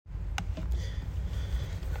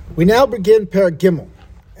We now begin Perek Gimel.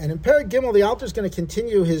 And in Perek Gimel, the author is going to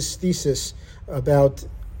continue his thesis about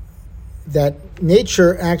that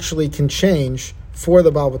nature actually can change for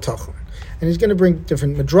the Baal B'tachon. And he's going to bring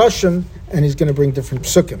different midrashim, and he's going to bring different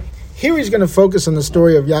psukim. Here he's going to focus on the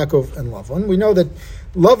story of Yaakov and Lavan. We know that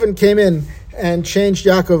Lavan came in and changed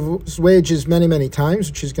Yaakov's wages many, many times,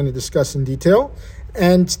 which he's going to discuss in detail.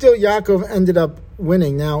 And still Yaakov ended up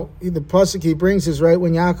winning. Now, the pasuk he brings is right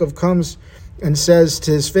when Yaakov comes and says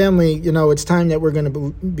to his family, it's time that we're going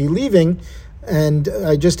to be leaving, and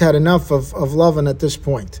I just had enough of Lavan at this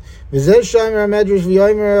point. That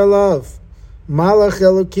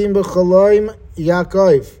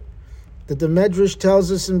the Medrash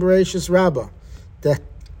tells us in Bereshis Rabbah that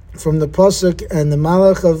from the pasuk, and the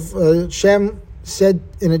Malach of Shem said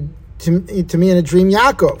to me in a dream,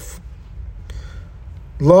 Yaakov,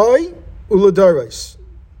 Loi uladoros.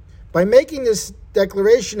 By making this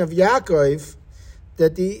declaration of Yaakov,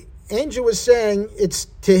 that the angel was saying it's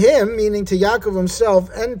to him, meaning to Yaakov himself,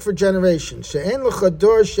 and for generations. She'en l'cha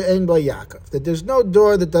dor she'en ba Yaakov. That there's no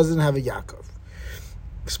door that doesn't have a Yaakov.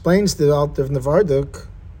 Explains the Alter of Nevarduk.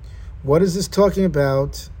 What is this talking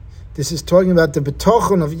about? This is talking about the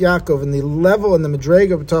betochon of Yaakov and the level and the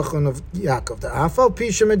medrega betochon of Yaakov. The afal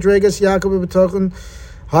pisha medregas Yaakov betochon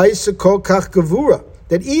ha'isa kol kach gevura.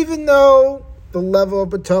 That even though the level of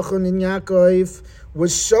betochon in Yaakov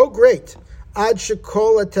was so great, ad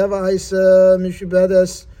shekol ateva ha'isa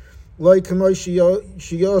mishibedes loy kamo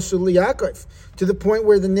shiyosu liYaakov, to the point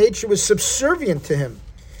where the nature was subservient to him,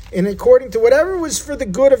 and according to whatever was for the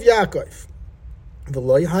good of Yaakov.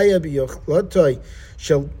 V'loy haya b'yochlotoi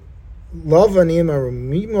shel lavanim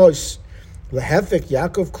arumimos lehefek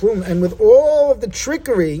Yaakov klum. And with all of the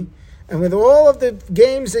trickery and with all of the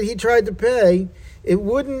games that he tried to play, it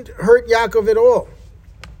wouldn't hurt Yaakov at all.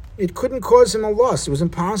 It couldn't cause him a loss. It was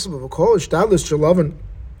impossible. That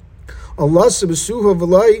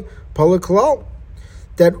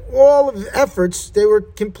all of the efforts, they were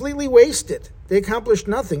completely wasted. They accomplished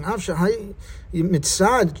nothing. That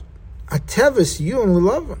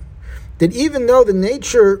even though the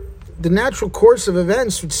natural course of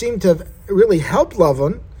events would seem to have really helped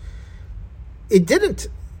Lavan, it didn't.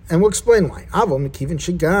 And we'll explain why.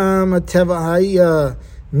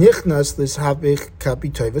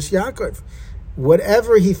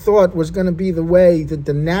 Whatever he thought was going to be the way that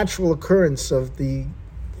the natural occurrence of the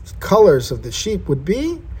colors of the sheep would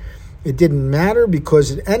be, it didn't matter,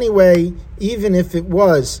 because anyway, even if it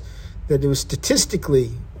was that it was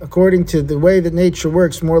statistically, according to the way that nature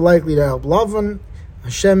works, more likely to help Lavan,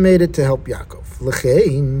 Hashem made it to help Yaakov.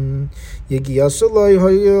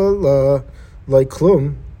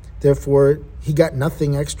 Therefore, he got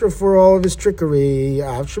nothing extra for all of his trickery.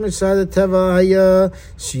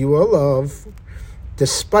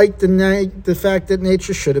 Despite the fact that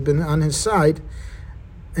nature should have been on his side.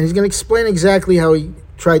 And he's going to explain exactly how he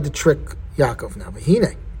tried to trick Yaakov now.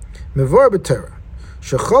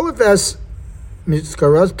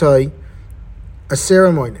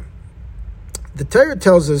 The Torah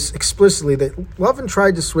tells us explicitly that Lavan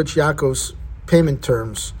tried to switch Yaakov's payment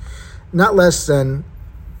terms not less than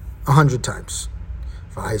 100 times.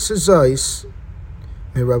 That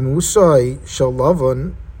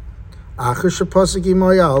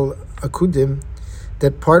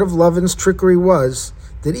part of Lavan's trickery was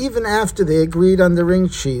that even after they agreed on the ring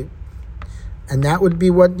sheet, and that would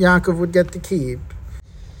be what Yaakov would get to keep,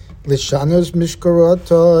 Lishanos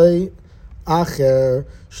mishkarotoi acher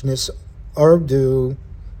shnis arbdu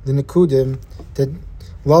the nekudim, that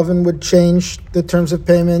Lavan would change the terms of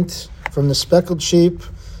payment from the speckled sheep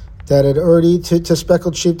that had already to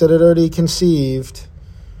speckled sheep that had already conceived.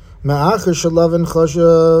 Ma'acher shalavan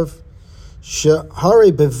choshev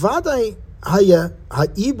shehare bevadai haya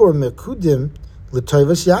ha'ibor mekudim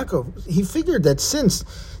l'toivas Yaakov. He figured that since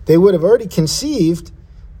they would have already conceived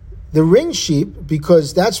the ring sheep,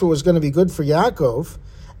 because that's what was going to be good for Yaakov,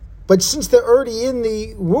 but since they're already in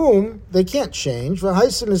the womb, they can't change.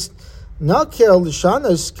 V'haisim is nakel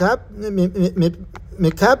l'shanas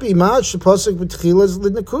mekapi ma'ash pasuk b'tchilas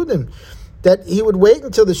l'nekudim, that he would wait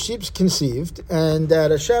until the sheep's conceived, and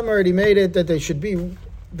that Hashem already made it that they should be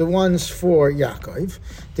the ones for Yaakov,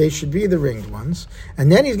 they should be the ringed ones, and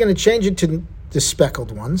then he's going to change it to the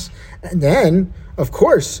speckled ones, and then, of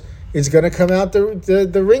course, it's going to come out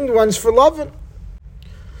the ringed ones for Lavan.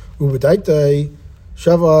 Ubedaitai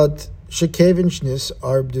shavat shekevin shnis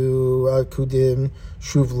arbdu akudim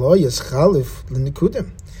shuv lo yeschalif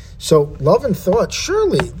l'nekudim. So Lavan thought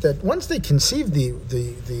surely that once they conceived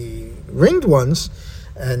the ringed ones,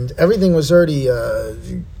 and everything was already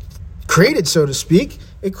created, so to speak,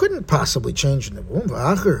 It couldn't possibly change in the womb.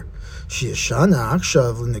 V'acher sheyashana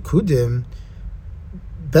akshav l'nekudim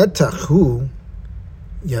betach hu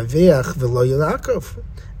yaveach v'lo yilakov.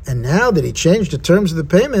 And now that he changed the terms of the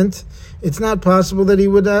payment, it's not possible that he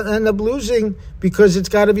would end up losing, because it's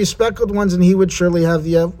got to be speckled ones, and he would surely have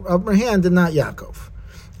the upper hand and not Yaakov.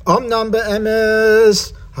 Omnam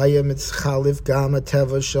be'emes hayem etzchalif gam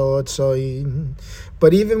ateva shel atzoyin.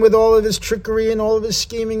 But even with all of his trickery and all of his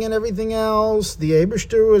scheming and everything else, the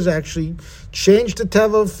Eibishter was actually changed the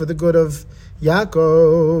teva for the good of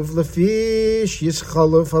Yaakov. Lefish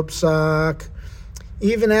yischaluf hapsak.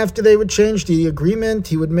 Even after they would change the agreement,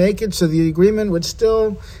 he would make it so the agreement would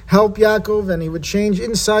still help Yaakov, and he would change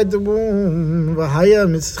inside the womb.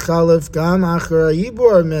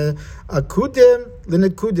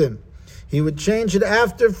 He would change it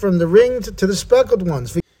after from the ringed to the speckled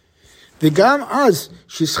ones. That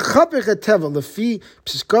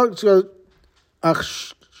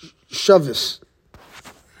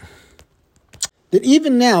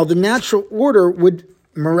even now the natural order would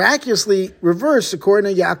miraculously reverse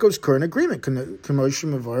according to Yaakov's current agreement.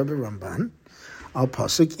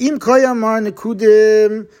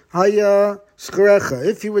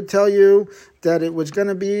 If he would tell you that it was going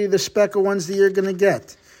to be the speckled ones that you're going to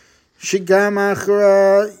get.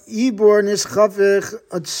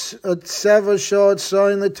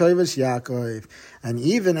 And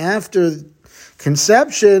even after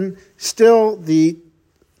conception, still the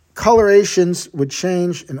colorations would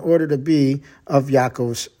change in order to be of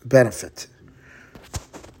Yaakov's benefit.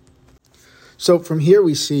 So from here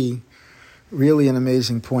we see really an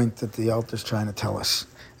amazing point that the Alter is trying to tell us.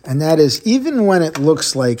 And that is, even when it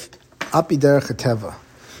looks like api derech hateva,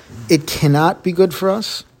 it cannot be good for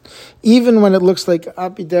us. Even when it looks like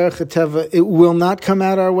api derech hateva, it will not come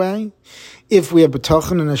out our way. If we have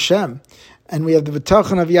betachon in Hashem, and we have the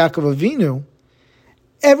betachon of Yaakov Avinu,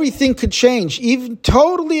 everything could change, even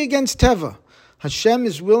totally against Teva. Hashem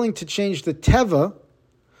is willing to change the Teva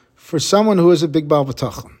for someone who is a big Baal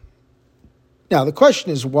B'tachon. Now, the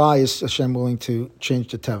question is, why is Hashem willing to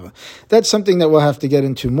change the Teva? That's something that we'll have to get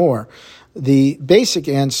into more. The basic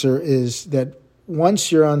answer is that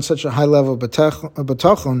once you're on such a high level of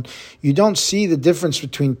B'tachon, you don't see the difference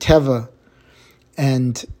between Teva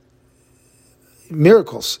and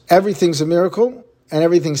miracles. Everything's a miracle and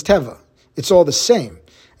everything's Teva. It's all the same.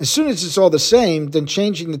 As soon as it's all the same, then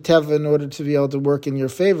changing the teva in order to be able to work in your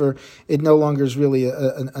favor, it no longer is really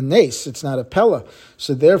a nace. It's not a pella.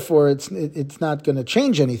 So therefore, it's not going to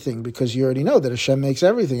change anything, because you already know that Hashem makes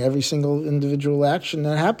everything. Every single individual action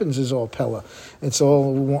that happens is all pella. It's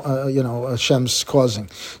all Hashem's causing.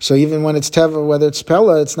 So even when it's teva, whether it's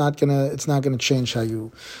pella, it's not going to change how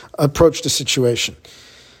you approach the situation.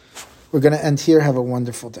 We're going to end here. Have a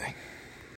wonderful day.